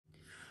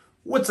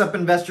What's up,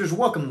 investors?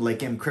 Welcome to Late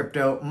Game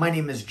Crypto. My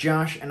name is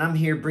Josh, and I'm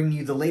here bringing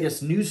you the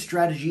latest news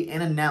strategy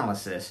and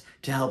analysis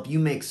to help you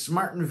make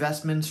smart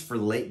investments for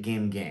late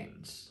game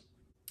gains.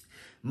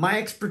 My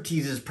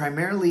expertise is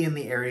primarily in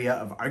the area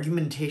of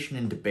argumentation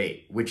and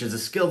debate, which is a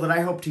skill that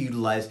I hope to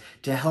utilize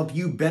to help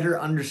you better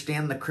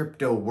understand the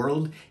crypto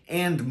world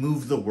and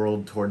move the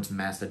world towards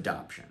mass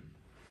adoption.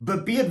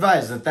 But be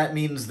advised that that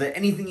means that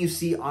anything you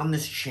see on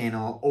this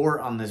channel or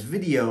on this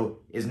video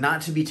is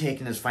not to be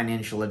taken as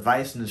financial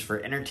advice and is for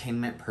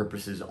entertainment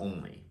purposes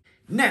only.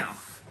 Now,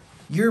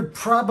 you're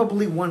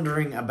probably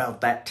wondering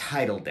about that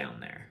title down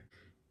there.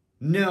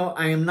 No,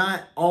 I am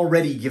not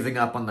already giving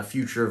up on the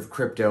future of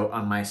crypto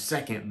on my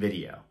second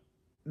video.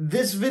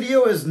 This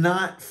video is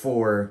not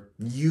for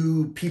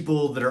you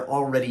people that are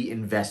already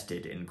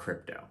invested in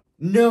crypto.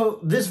 No,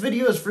 this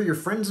video is for your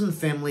friends and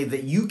family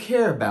that you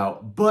care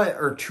about but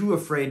are too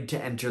afraid to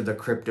enter the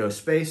crypto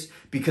space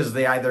because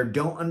they either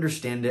don't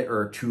understand it or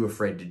are too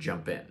afraid to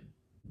jump in.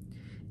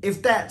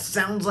 If that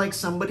sounds like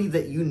somebody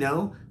that you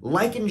know,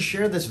 like and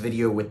share this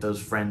video with those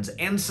friends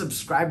and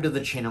subscribe to the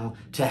channel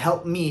to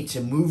help me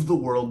to move the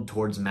world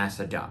towards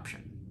mass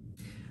adoption.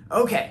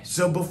 Okay,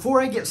 so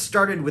before I get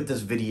started with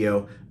this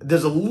video,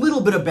 there's a little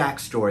bit of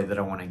backstory that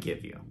I want to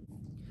give you.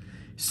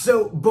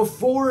 So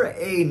before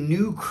a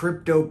new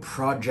crypto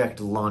project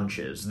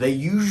launches, they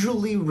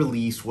usually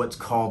release what's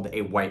called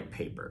a white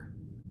paper.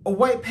 A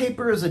white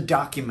paper is a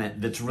document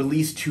that's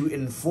released to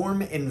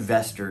inform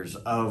investors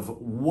of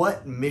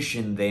what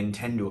mission they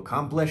intend to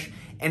accomplish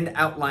and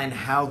outline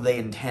how they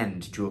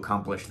intend to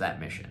accomplish that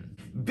mission.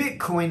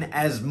 Bitcoin,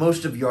 as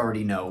most of you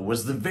already know,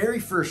 was the very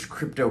first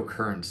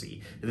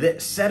cryptocurrency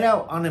that set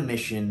out on a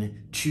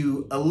mission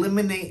to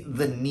eliminate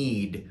the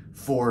need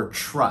for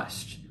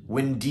trust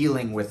when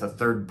dealing with a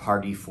third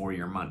party for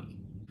your money.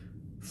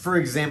 For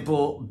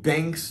example,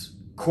 banks,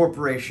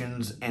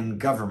 corporations, and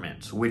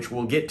governments, which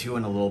we'll get to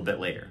in a little bit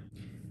later.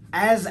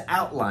 As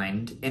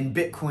outlined in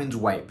Bitcoin's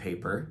white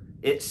paper,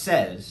 it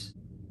says,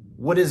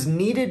 "What is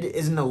needed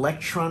is an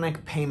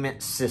electronic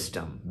payment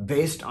system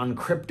based on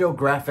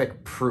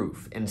cryptographic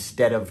proof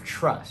instead of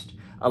trust,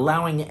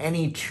 allowing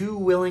any two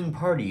willing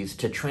parties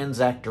to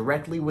transact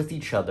directly with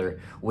each other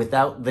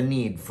without the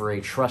need for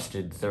a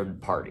trusted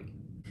third party."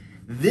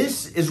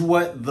 This is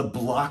what the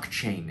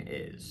blockchain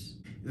is.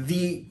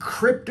 The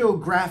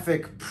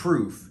cryptographic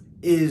proof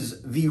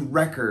is the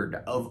record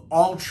of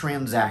all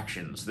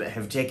transactions that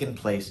have taken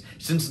place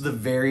since the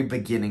very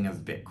beginning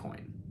of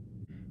Bitcoin.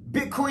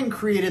 Bitcoin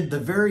created the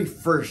very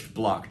first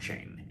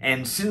blockchain,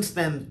 and since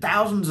then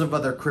thousands of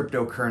other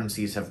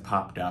cryptocurrencies have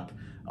popped up,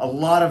 a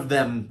lot of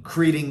them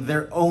creating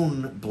their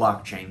own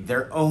blockchain,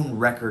 their own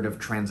record of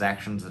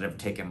transactions that have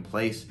taken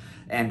place,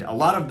 and a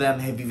lot of them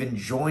have even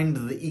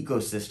joined the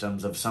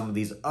ecosystems of some of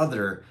these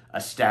other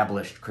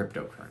established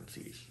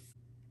cryptocurrencies.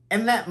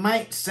 And that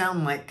might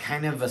sound like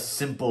kind of a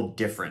simple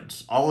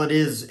difference. All it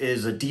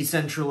is a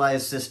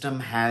decentralized system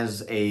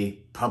has a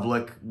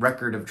public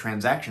record of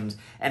transactions,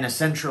 and a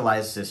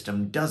centralized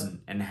system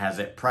doesn't and has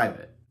it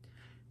private.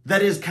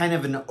 That is kind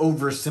of an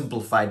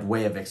oversimplified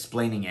way of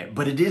explaining it,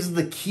 but it is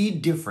the key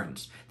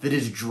difference that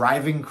is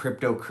driving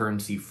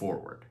cryptocurrency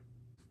forward.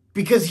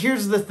 Because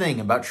here's the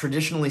thing about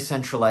traditionally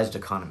centralized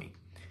economy.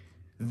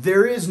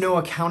 There is no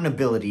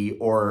accountability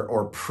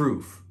or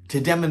proof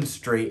to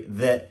demonstrate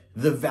that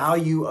the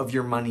value of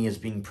your money is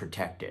being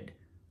protected,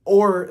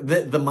 or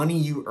that the money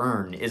you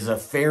earn is a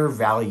fair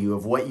value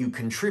of what you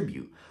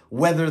contribute,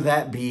 whether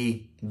that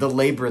be the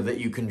labor that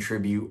you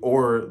contribute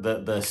or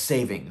the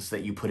savings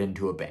that you put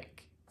into a bank.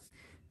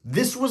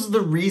 This was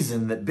the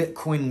reason that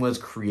Bitcoin was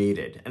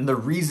created, and the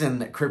reason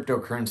that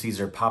cryptocurrencies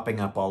are popping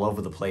up all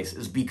over the place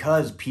is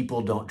because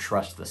people don't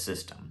trust the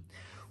system.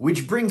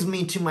 Which brings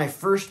me to my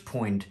first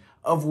point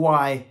of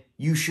why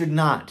you should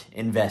not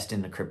invest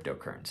in a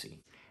cryptocurrency.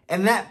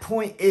 And that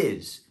point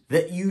is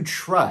that you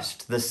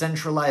trust the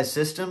centralized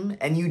system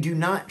and you do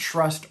not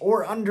trust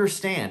or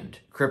understand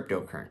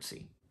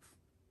cryptocurrency.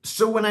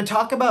 So when I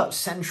talk about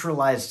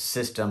centralized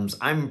systems,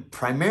 I'm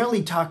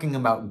primarily talking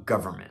about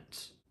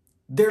governments.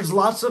 There's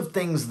lots of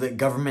things that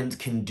governments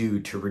can do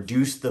to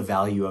reduce the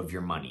value of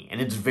your money,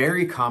 and it's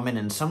very common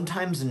and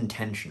sometimes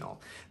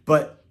intentional.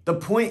 But the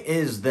point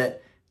is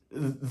that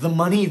the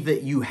money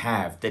that you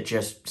have that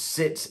just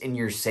sits in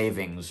your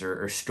savings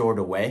or stored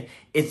away,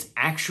 it's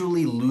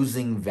actually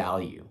losing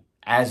value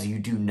as you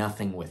do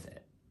nothing with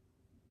it.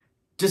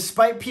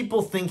 Despite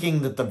people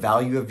thinking that the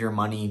value of your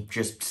money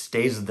just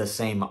stays the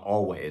same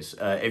always,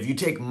 if you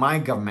take my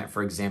government,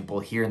 for example,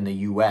 here in the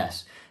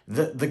US,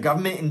 the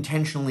government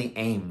intentionally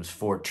aims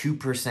for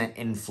 2%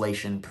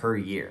 inflation per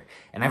year.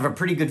 And I have a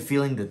pretty good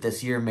feeling that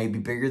this year may be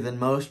bigger than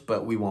most,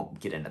 but we won't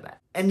get into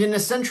that. And in a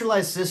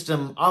centralized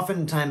system,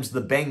 oftentimes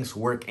the banks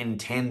work in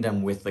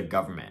tandem with the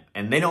government,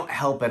 and they don't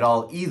help at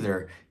all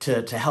either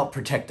to help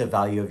protect the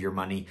value of your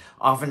money.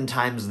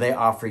 Oftentimes they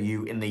offer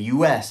you, in the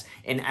US,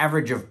 an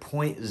average of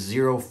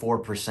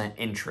 0.04%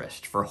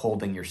 interest for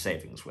holding your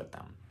savings with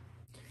them.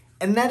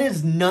 And that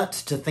is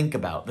nuts to think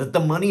about, that the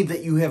money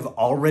that you have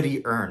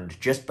already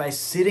earned just by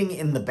sitting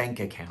in the bank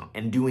account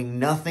and doing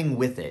nothing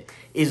with it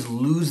is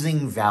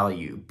losing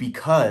value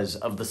because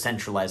of the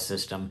centralized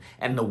system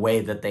and the way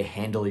that they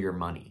handle your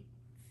money.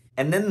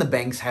 And then the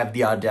banks have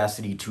the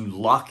audacity to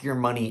lock your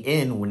money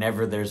in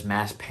whenever there's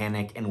mass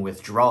panic and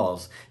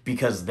withdrawals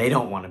because they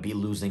don't want to be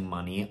losing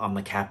money on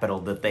the capital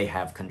that they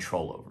have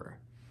control over.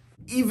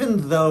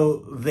 Even though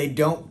they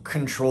don't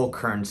control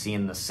currency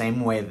in the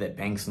same way that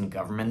banks and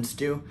governments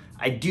do,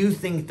 I do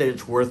think that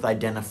it's worth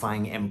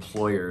identifying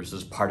employers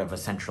as part of a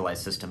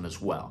centralized system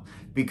as well,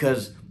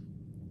 because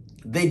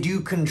they do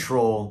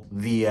control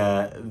the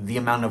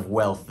amount of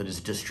wealth that is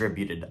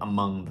distributed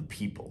among the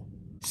people.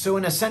 So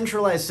in a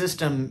centralized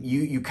system,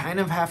 you kind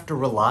of have to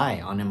rely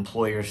on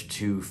employers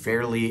to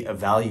fairly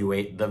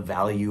evaluate the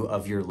value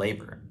of your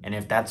labor. And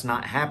if that's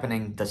not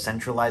happening, the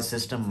centralized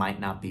system might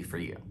not be for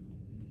you.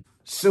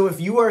 So if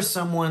you are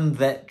someone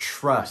that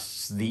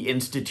trusts the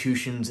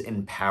institutions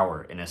in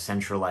power in a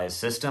centralized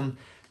system,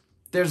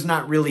 there's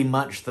not really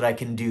much that I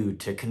can do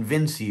to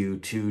convince you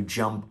to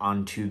jump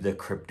onto the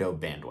crypto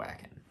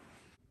bandwagon.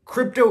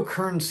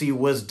 Cryptocurrency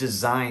was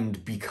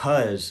designed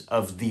because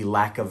of the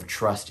lack of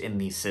trust in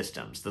these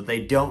systems, that they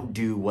don't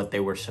do what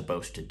they were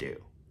supposed to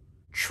do.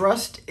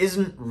 Trust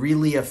isn't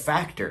really a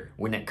factor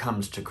when it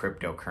comes to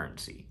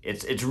cryptocurrency.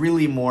 It's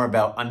really more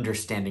about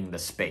understanding the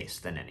space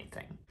than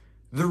anything.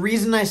 The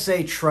reason I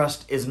say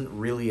trust isn't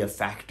really a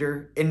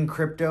factor in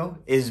crypto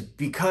is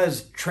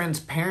because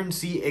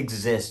transparency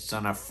exists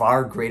on a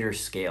far greater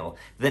scale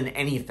than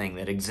anything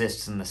that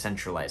exists in the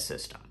centralized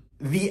system.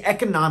 The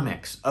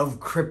economics of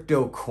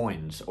crypto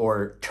coins,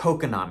 or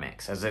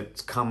tokenomics as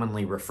it's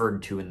commonly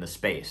referred to in the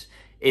space,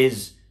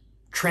 is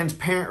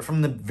transparent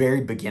from the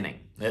very beginning.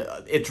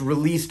 It's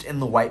released in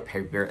the white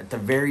paper at the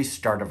very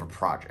start of a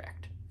project.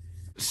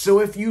 So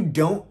if you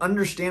don't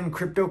understand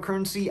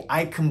cryptocurrency,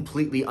 I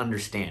completely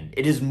understand.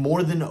 It is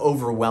more than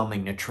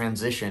overwhelming to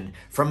transition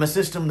from a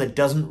system that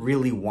doesn't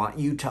really want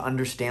you to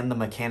understand the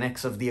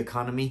mechanics of the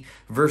economy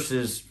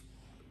versus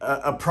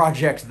a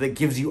project that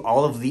gives you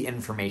all of the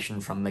information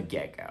from the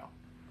get-go.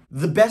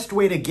 The best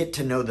way to get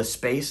to know the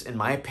space, in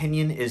my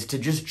opinion, is to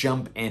just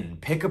jump in.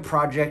 Pick a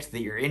project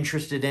that you're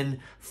interested in,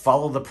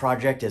 follow the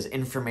project as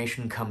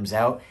information comes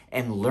out,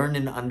 and learn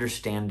and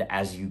understand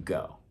as you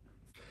go.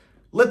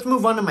 Let's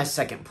move on to my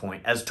second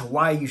point as to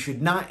why you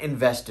should not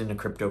invest in a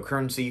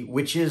cryptocurrency,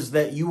 which is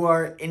that you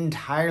are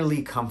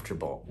entirely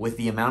comfortable with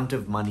the amount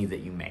of money that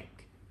you make.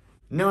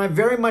 Now, I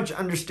very much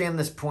understand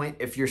this point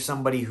if you're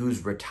somebody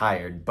who's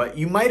retired, but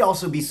you might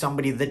also be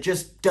somebody that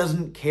just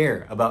doesn't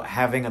care about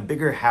having a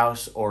bigger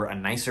house or a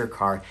nicer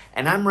car,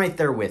 and I'm right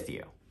there with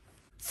you.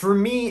 For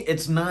me,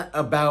 it's not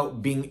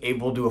about being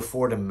able to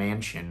afford a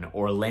mansion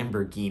or a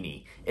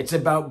Lamborghini. It's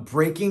about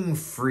breaking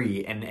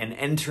free and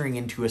entering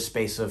into a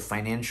space of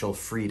financial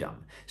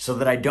freedom so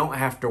that I don't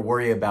have to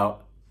worry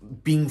about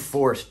being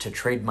forced to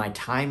trade my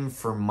time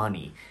for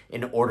money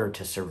in order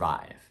to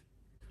survive.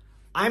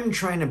 I'm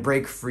trying to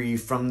break free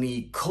from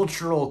the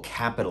cultural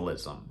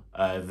capitalism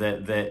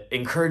that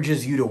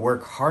encourages you to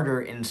work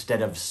harder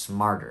instead of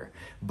smarter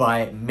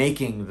by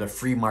making the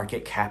free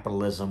market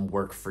capitalism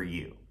work for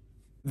you.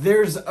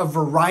 There's a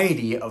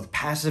variety of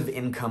passive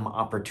income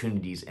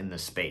opportunities in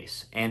this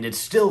space, and it's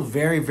still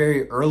very,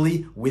 very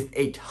early with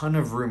a ton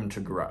of room to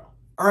grow.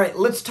 All right,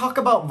 let's talk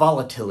about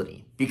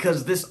volatility,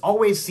 because this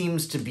always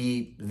seems to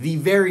be the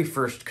very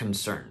first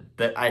concern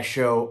that I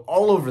show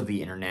all over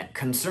the internet,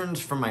 concerns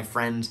from my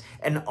friends,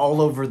 and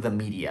all over the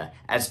media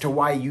as to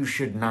why you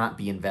should not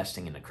be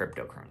investing in a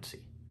cryptocurrency.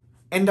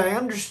 And I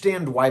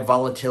understand why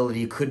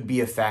volatility could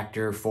be a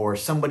factor for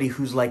somebody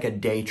who's like a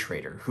day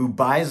trader, who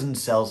buys and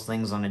sells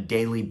things on a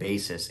daily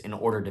basis in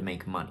order to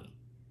make money.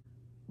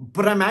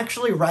 But I'm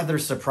actually rather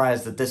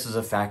surprised that this is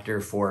a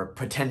factor for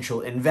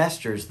potential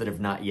investors that have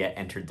not yet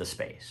entered the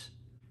space.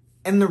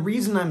 And the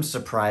reason I'm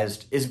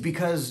surprised is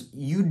because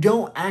you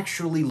don't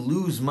actually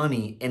lose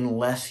money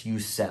unless you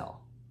sell.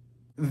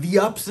 The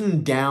ups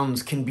and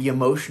downs can be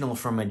emotional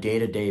from a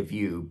day-to-day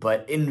view,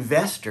 but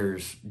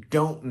investors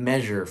don't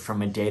measure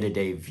from a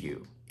day-to-day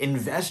view.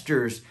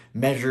 Investors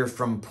measure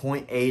from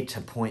point A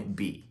to point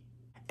B.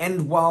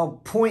 And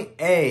while point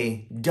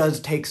A does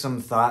take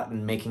some thought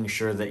in making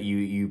sure that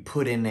you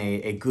put in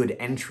a good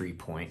entry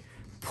point,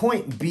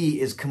 point B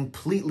is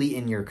completely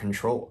in your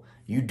control.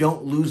 You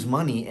don't lose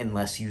money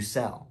unless you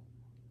sell.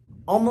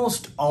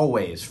 Almost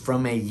always,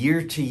 from a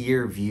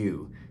year-to-year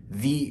view,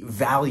 the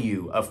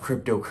value of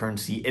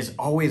cryptocurrency is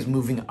always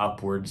moving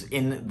upwards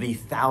in the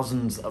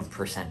thousands of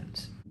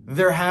percent.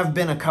 There have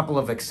been a couple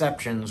of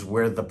exceptions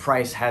where the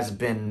price has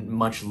been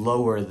much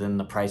lower than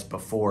the price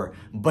before,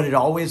 but it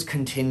always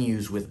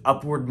continues with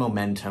upward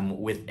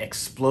momentum with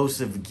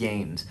explosive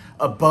gains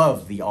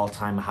above the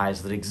all-time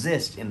highs that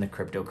exist in the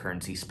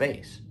cryptocurrency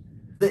space.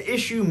 The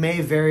issue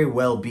may very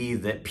well be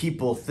that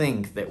people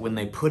think that when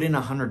they put in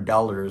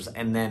 $100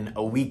 and then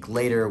a week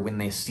later when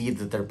they see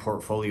that their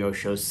portfolio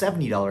shows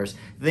 $70,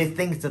 they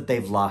think that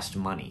they've lost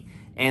money.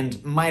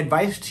 And my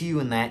advice to you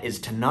in that is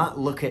to not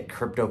look at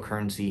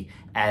cryptocurrency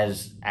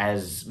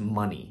as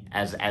money,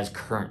 as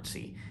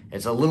currency.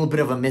 It's a little bit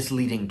of a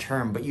misleading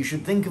term, but you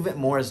should think of it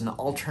more as an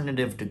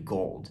alternative to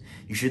gold.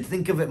 You should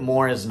think of it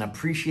more as an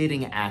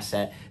appreciating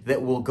asset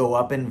that will go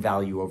up in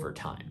value over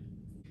time.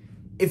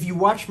 If you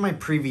watch my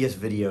previous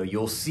video,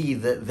 you'll see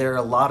that there are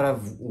a lot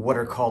of what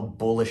are called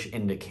bullish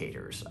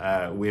indicators,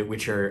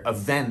 which are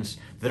events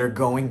that are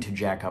going to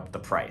jack up the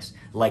price,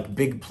 like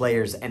big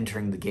players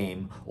entering the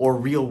game or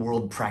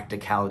real-world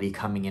practicality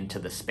coming into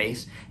the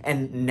space,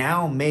 and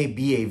now may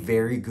be a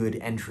very good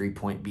entry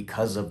point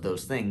because of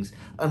those things,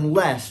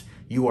 unless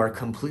you are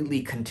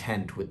completely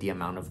content with the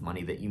amount of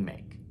money that you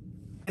make.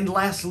 And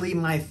lastly,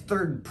 my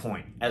third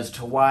point as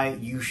to why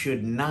you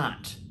should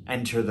not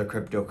enter the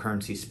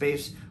cryptocurrency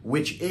space,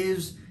 which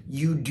is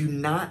you do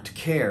not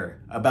care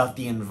about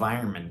the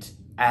environment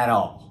at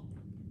all.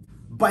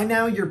 By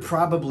now, you're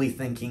probably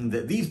thinking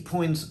that these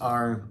points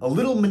are a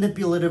little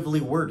manipulatively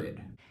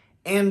worded.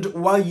 And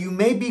while you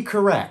may be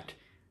correct,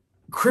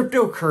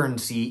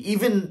 cryptocurrency,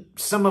 even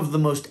some of the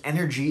most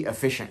energy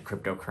efficient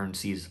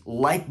cryptocurrencies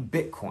like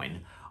Bitcoin,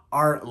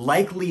 are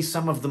likely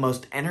some of the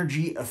most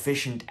energy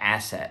efficient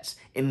assets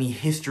in the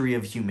history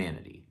of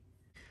humanity.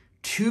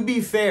 To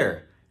be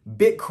fair,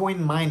 Bitcoin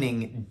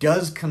mining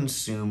does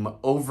consume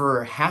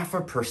over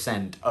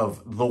 0.5%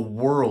 of the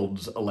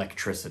world's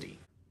electricity.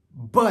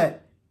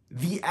 But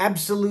the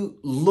absolute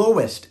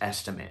lowest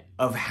estimate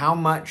of how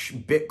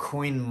much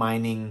Bitcoin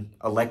mining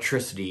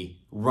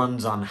electricity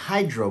runs on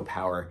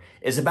hydropower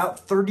is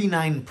about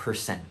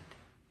 39%.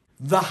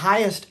 The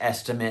highest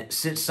estimate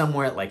sits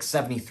somewhere at like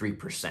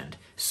 73%.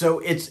 So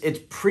it's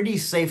pretty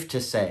safe to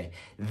say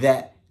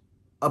that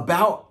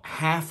about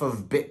half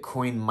of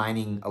Bitcoin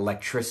mining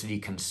electricity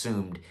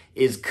consumed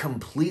is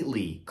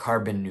completely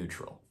carbon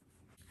neutral.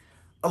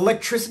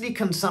 Electricity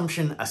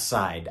consumption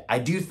aside, I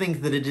do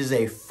think that it is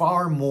a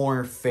far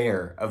more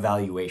fair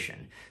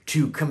evaluation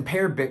to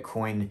compare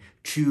Bitcoin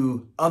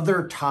to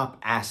other top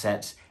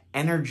assets'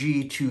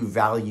 energy to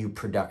value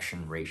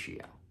production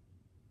ratio.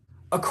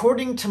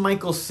 According to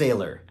Michael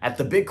Saylor at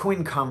the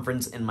Bitcoin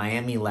conference in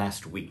Miami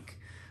last week,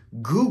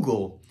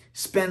 Google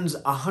spends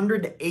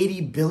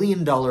 $180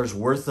 billion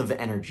worth of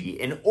energy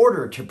in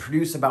order to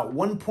produce about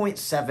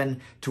 $1.7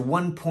 to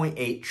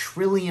 $1.8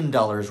 trillion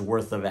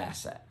worth of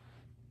asset.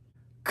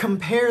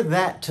 Compare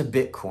that to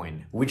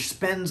Bitcoin, which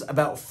spends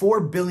about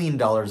 $4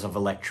 billion of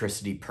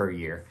electricity per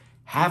year.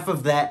 Half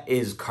of that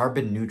is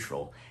carbon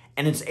neutral,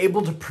 and it's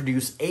able to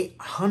produce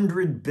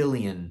 $800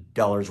 billion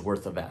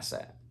worth of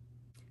asset.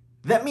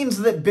 That means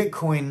that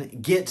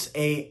Bitcoin gets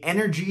a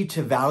energy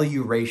to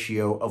value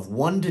ratio of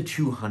 1 to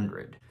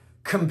 200.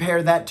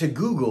 Compare that to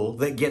Google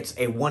that gets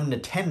a 1 to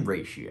 10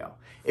 ratio.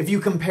 If you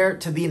compare it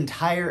to the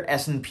entire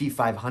S&P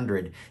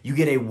 500, you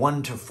get a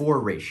 1 to 4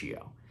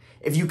 ratio.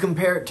 If you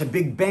compare it to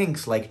big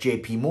banks like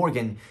JP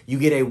Morgan, you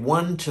get a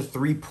 1 to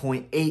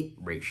 3.8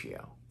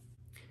 ratio.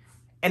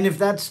 And if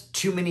that's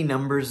too many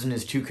numbers and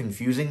is too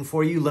confusing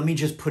for you, let me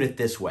just put it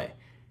this way.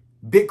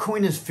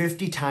 Bitcoin is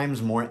 50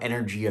 times more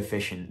energy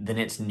efficient than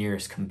its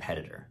nearest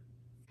competitor.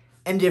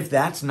 And if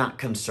that's not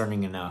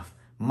concerning enough,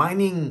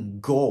 mining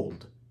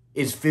gold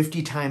is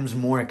 50 times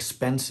more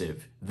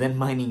expensive than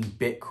mining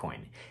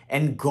Bitcoin,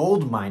 and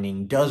gold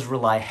mining does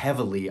rely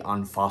heavily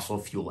on fossil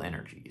fuel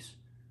energies.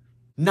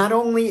 Not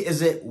only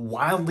is it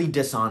wildly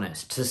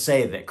dishonest to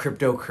say that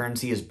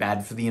cryptocurrency is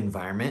bad for the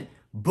environment,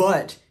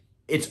 but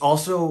it's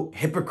also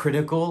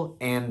hypocritical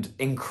and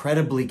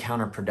incredibly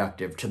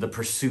counterproductive to the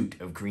pursuit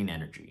of green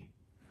energy.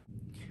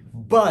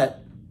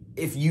 But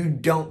if you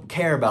don't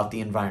care about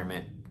the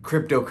environment,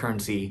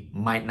 cryptocurrency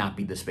might not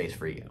be the space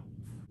for you.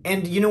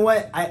 And you know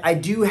what? I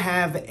do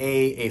have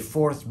a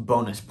fourth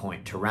bonus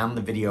point to round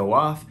the video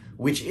off,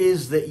 which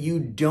is that you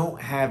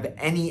don't have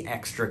any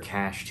extra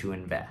cash to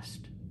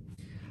invest.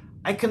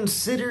 I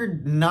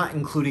considered not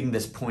including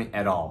this point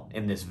at all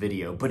in this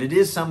video, but it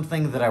is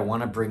something that I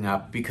want to bring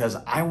up because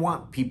I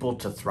want people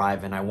to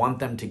thrive and I want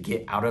them to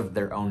get out of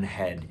their own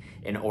head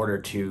in order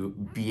to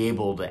be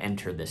able to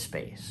enter this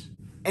space.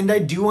 And I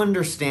do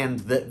understand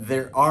that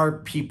there are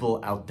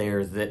people out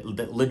there that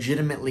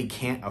legitimately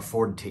can't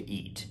afford to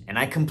eat. And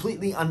I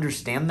completely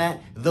understand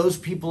that. Those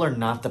people are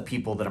not the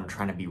people that I'm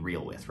trying to be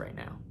real with right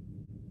now.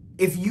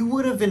 If you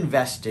would have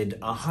invested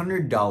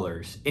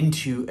 $100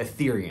 into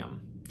Ethereum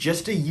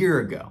just a year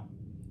ago,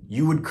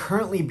 you would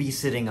currently be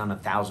sitting on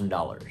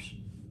 $1,000.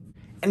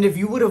 And if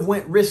you would have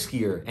went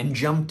riskier and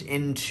jumped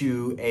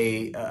into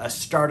a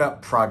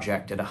startup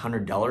project at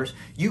 $100,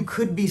 you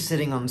could be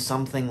sitting on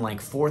something like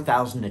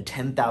 $4,000 to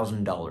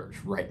 $10,000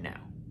 right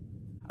now.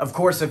 Of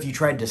course, if you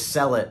tried to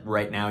sell it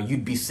right now,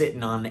 you'd be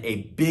sitting on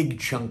a big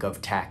chunk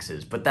of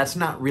taxes, but that's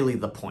not really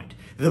the point.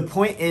 The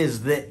point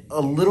is that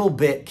a little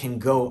bit can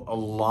go a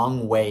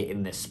long way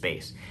in this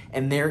space,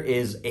 and there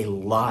is a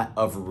lot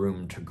of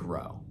room to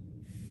grow.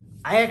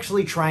 I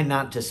actually try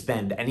not to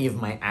spend any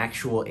of my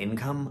actual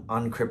income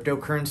on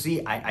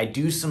cryptocurrency. I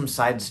do some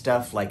side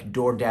stuff like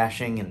door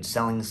dashing and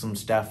selling some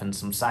stuff and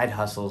some side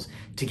hustles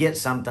to get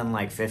something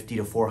like $50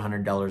 to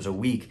 $400 a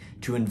week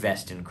to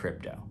invest in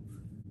crypto.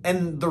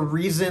 And the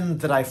reason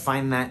that I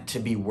find that to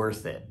be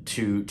worth it,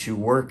 to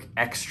work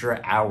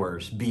extra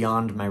hours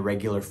beyond my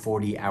regular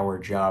 40-hour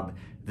job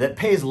that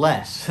pays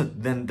less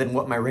than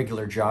what my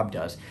regular job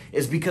does,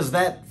 is because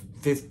that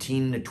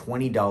 $15 to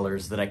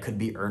 $20 that I could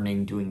be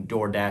earning doing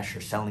DoorDash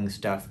or selling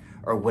stuff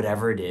or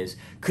whatever it is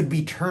could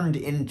be turned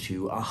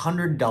into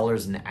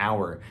 $100 an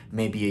hour,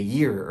 maybe a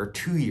year or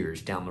 2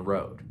 years down the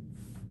road.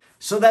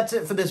 So that's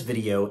it for this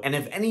video, and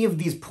if any of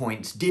these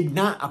points did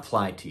not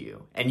apply to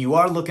you, and you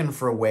are looking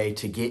for a way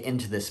to get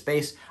into this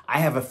space,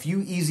 I have a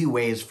few easy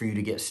ways for you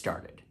to get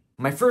started.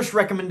 My first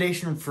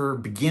recommendation for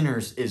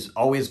beginners is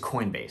always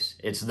Coinbase.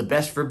 It's the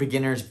best for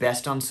beginners,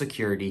 best on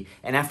security,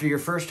 and after your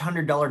first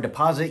 $100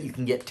 deposit, you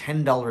can get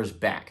 $10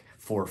 back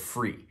for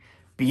free.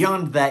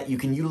 Beyond that, you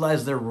can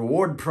utilize their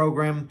reward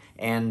program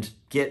and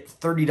get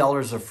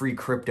 $30 of free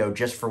crypto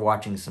just for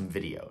watching some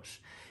videos.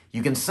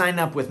 You can sign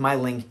up with my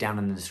link down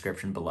in the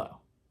description below.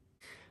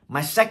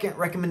 My second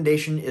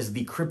recommendation is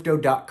the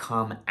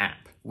Crypto.com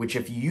app, which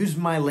if you use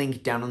my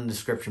link down in the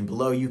description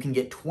below, you can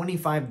get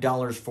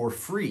 $25 for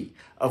free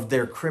of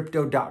their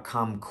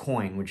Crypto.com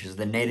coin, which is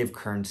the native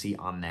currency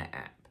on that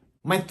app.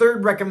 My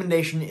third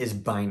recommendation is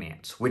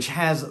Binance, which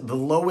has the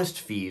lowest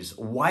fees,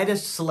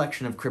 widest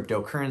selection of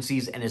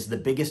cryptocurrencies, and is the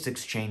biggest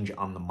exchange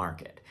on the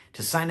market.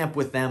 To sign up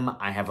with them,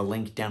 I have a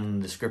link down in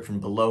the description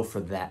below for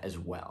that as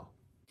well.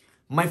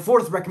 My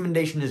fourth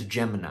recommendation is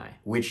Gemini,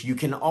 which you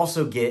can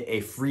also get a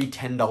free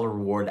 $10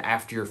 reward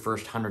after your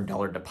first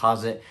 $100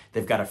 deposit.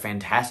 They've got a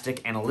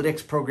fantastic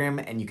analytics program,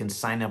 and you can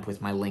sign up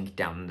with my link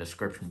down in the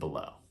description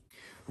below.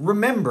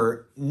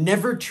 Remember,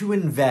 never to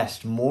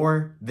invest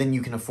more than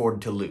you can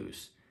afford to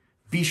lose.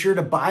 Be sure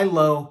to buy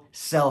low,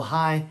 sell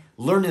high,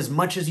 learn as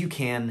much as you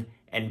can,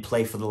 and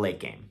play for the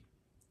late game.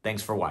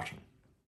 Thanks for watching.